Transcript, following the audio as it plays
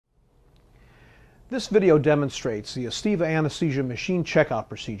This video demonstrates the Aestiva Anesthesia machine checkout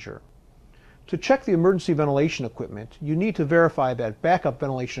procedure. To check the emergency ventilation equipment, you need to verify that backup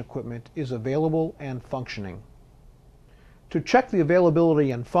ventilation equipment is available and functioning. To check the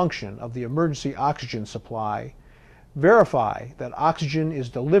availability and function of the emergency oxygen supply, verify that oxygen is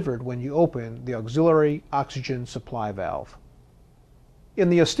delivered when you open the auxiliary oxygen supply valve. In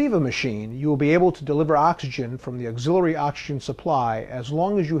the Aestiva machine, you will be able to deliver oxygen from the auxiliary oxygen supply as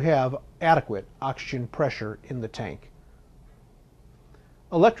long as you have adequate oxygen pressure in the tank.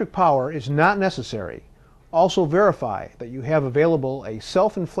 Electric power is not necessary. Also verify that you have available a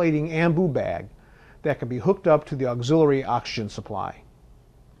self-inflating ambu bag that can be hooked up to the auxiliary oxygen supply.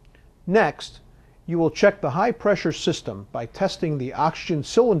 Next, you will check the high-pressure system by testing the oxygen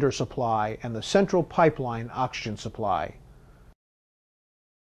cylinder supply and the central pipeline oxygen supply.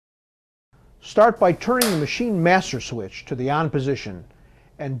 Start by turning the machine master switch to the on position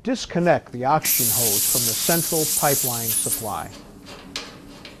and disconnect the oxygen hose from the central pipeline supply.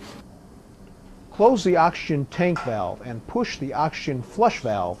 Close the oxygen tank valve and push the oxygen flush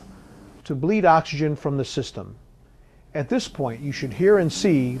valve to bleed oxygen from the system. At this point, you should hear and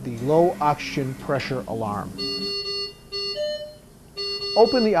see the low oxygen pressure alarm.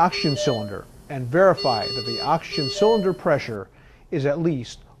 Open the oxygen cylinder and verify that the oxygen cylinder pressure is at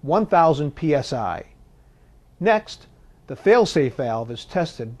least 1000 psi. Next, the fail-safe valve is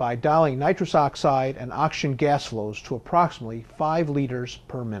tested by dialing nitrous oxide and oxygen gas flows to approximately 5 liters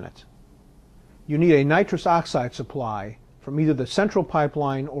per minute. You need a nitrous oxide supply from either the central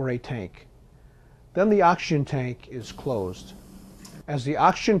pipeline or a tank. Then the oxygen tank is closed. As the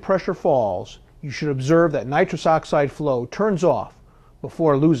oxygen pressure falls, you should observe that nitrous oxide flow turns off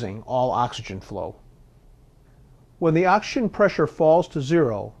before losing all oxygen flow. When the oxygen pressure falls to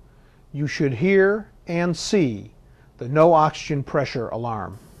zero, you should hear and see the no oxygen pressure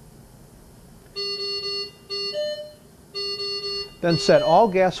alarm. Then set all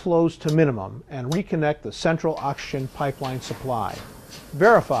gas flows to minimum and reconnect the central oxygen pipeline supply.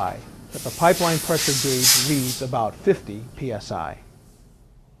 Verify that the pipeline pressure gauge reads about 50 psi.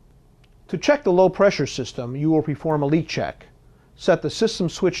 To check the low pressure system, you will perform a leak check. Set the system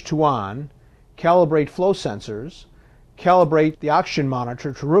switch to on, calibrate flow sensors, calibrate the oxygen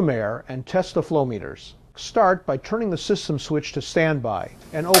monitor to room air, and test the flow meters. Start by turning the system switch to standby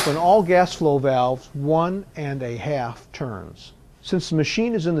and open all gas flow valves 1.5 turns. Since the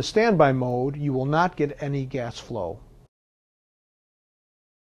machine is in the standby mode, you will not get any gas flow.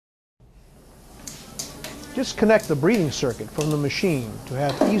 Disconnect the breathing circuit from the machine to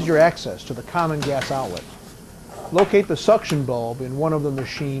have easier access to the common gas outlet. Locate the suction bulb in one of the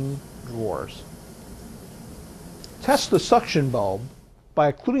machine drawers. Test the suction bulb by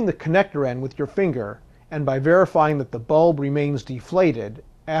occluding the connector end with your finger and by verifying that the bulb remains deflated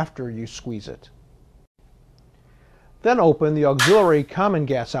after you squeeze it. Then open the auxiliary common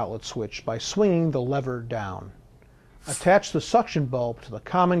gas outlet switch by swinging the lever down. Attach the suction bulb to the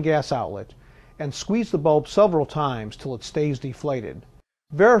common gas outlet and squeeze the bulb several times till it stays deflated.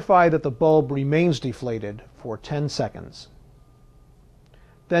 Verify that the bulb remains deflated for 10 seconds.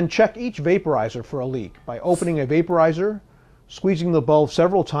 Then check each vaporizer for a leak by opening a vaporizer, squeezing the bulb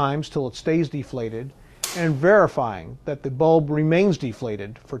several times till it stays deflated, and verifying that the bulb remains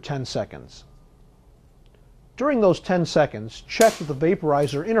deflated for 10 seconds. During those 10 seconds, check that the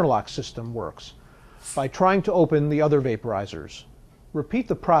vaporizer interlock system works by trying to open the other vaporizers. Repeat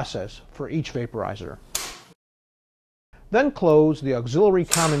the process for each vaporizer. Then close the auxiliary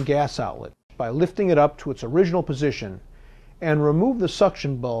common gas outlet by lifting it up to its original position and remove the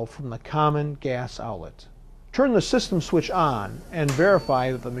suction bulb from the common gas outlet. Turn the system switch on and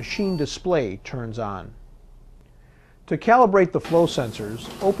verify that the machine display turns on. To calibrate the flow sensors,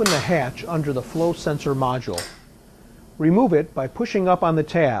 open the hatch under the flow sensor module. Remove it by pushing up on the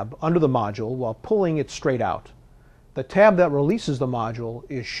tab under the module while pulling it straight out. The tab that releases the module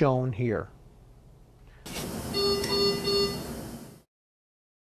is shown here.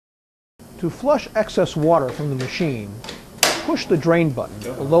 To flush excess water from the machine, push the drain button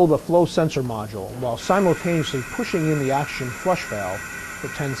below the flow sensor module while simultaneously pushing in the oxygen flush valve for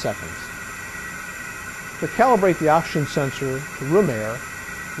 10 seconds. To calibrate the oxygen sensor to room air,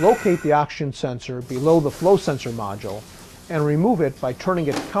 locate the oxygen sensor below the flow sensor module and remove it by turning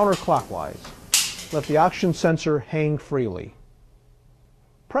it counterclockwise. Let the oxygen sensor hang freely.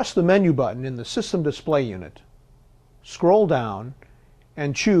 Press the menu button in the system display unit. Scroll down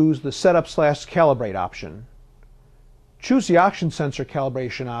and choose the Setup/Calibrate option. Choose the oxygen sensor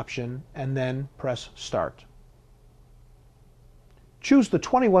calibration option and then press Start. Choose the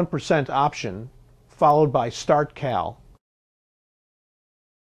 21% option followed by Start Cal.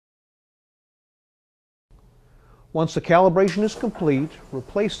 Once the calibration is complete,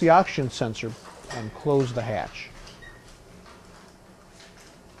 replace the oxygen sensor and close the hatch.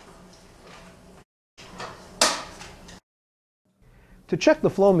 To check the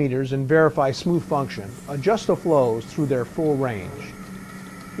flow meters and verify smooth function, adjust the flows through their full range.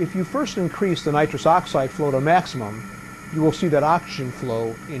 If you first increase the nitrous oxide flow to maximum, you will see that oxygen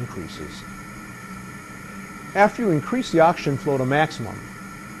flow increases. After you increase the oxygen flow to maximum,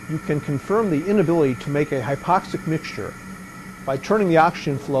 you can confirm the inability to make a hypoxic mixture by turning the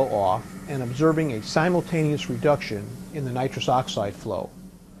oxygen flow off and observing a simultaneous reduction in the nitrous oxide flow.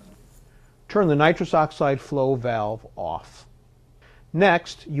 Turn the nitrous oxide flow valve off.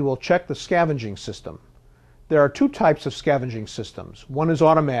 Next, you will check the scavenging system. There are two types of scavenging systems. One is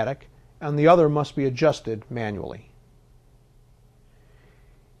automatic, and the other must be adjusted manually.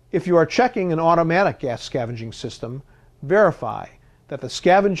 If you are checking an automatic gas scavenging system, verify that the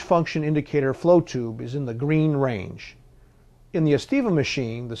scavenge function indicator flow tube is in the green range. In the Aestiva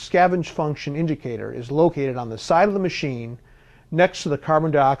machine, the scavenge function indicator is located on the side of the machine next to the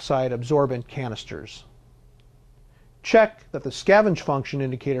carbon dioxide absorbent canisters. Check that the scavenge function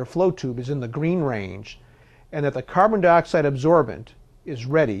indicator flow tube is in the green range and that the carbon dioxide absorbent is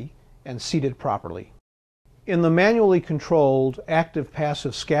ready and seated properly. In the manually controlled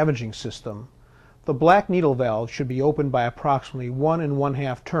active-passive scavenging system, the black needle valve should be opened by approximately 1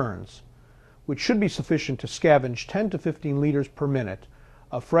 1/2 turns, which should be sufficient to scavenge 10 to 15 liters per minute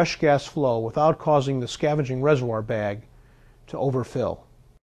of fresh gas flow without causing the scavenging reservoir bag to overfill.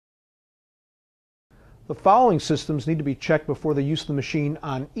 The following systems need to be checked before the use of the machine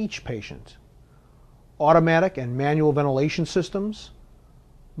on each patient: automatic and manual ventilation systems,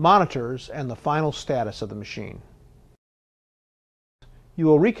 monitors, and the final status of the machine. You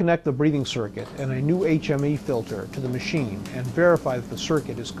will reconnect the breathing circuit and a new HME filter to the machine and verify that the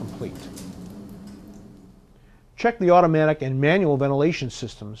circuit is complete. Check the automatic and manual ventilation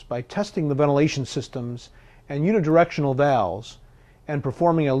systems by testing the ventilation systems and unidirectional valves and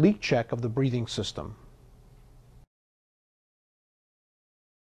performing a leak check of the breathing system.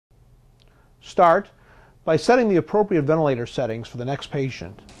 Start by setting the appropriate ventilator settings for the next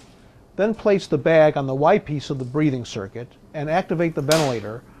patient. Then place the bag on the Y piece of the breathing circuit and activate the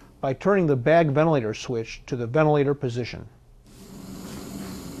ventilator by turning the bag ventilator switch to the ventilator position.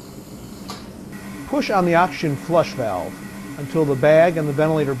 Push on the oxygen flush valve until the bag and the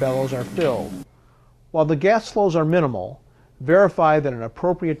ventilator bellows are filled. While the gas flows are minimal, verify that an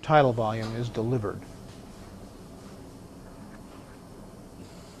appropriate tidal volume is delivered.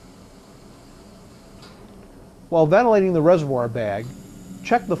 While ventilating the reservoir bag,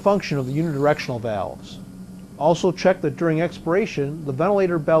 check the function of the unidirectional valves. Also check that during expiration, the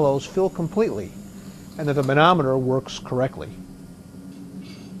ventilator bellows fill completely and that the manometer works correctly.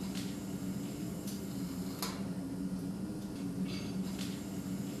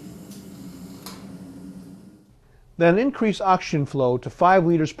 Then increase oxygen flow to 5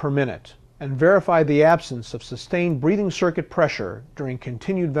 liters per minute and verify the absence of sustained breathing circuit pressure during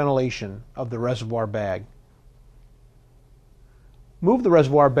continued ventilation of the reservoir bag. Move the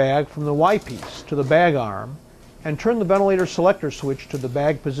reservoir bag from the Y piece to the bag arm and turn the ventilator selector switch to the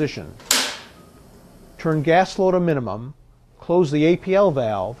bag position. Turn gas flow to minimum, close the APL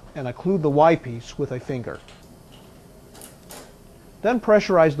valve, and occlude the Y piece with a finger. Then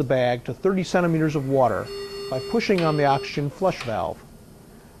pressurize the bag to 30 centimeters of water by pushing on the oxygen flush valve.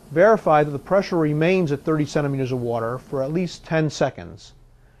 Verify that the pressure remains at 30 centimeters of water for at least 10 seconds.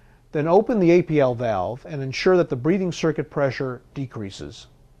 Then open the APL valve and ensure that the breathing circuit pressure decreases.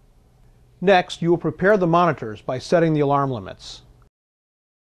 Next, you will prepare the monitors by setting the alarm limits.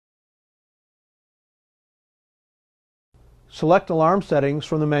 Select alarm settings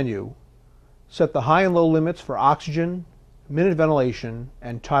from the menu. Set the high and low limits for oxygen, minute ventilation,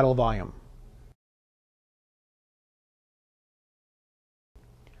 and tidal volume.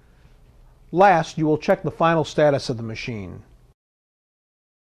 Last, you will check the final status of the machine.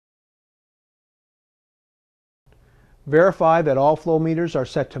 Verify that all flow meters are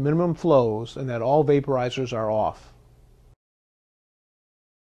set to minimum flows and that all vaporizers are off.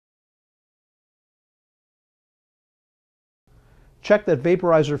 Check that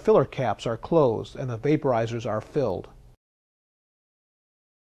vaporizer filler caps are closed and the vaporizers are filled.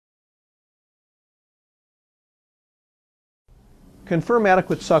 Confirm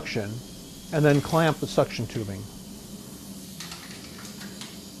adequate suction and then clamp the suction tubing.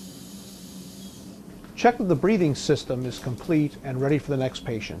 Check that the breathing system is complete and ready for the next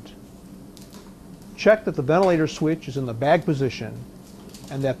patient. Check that the ventilator switch is in the bag position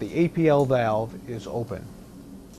and that the APL valve is open.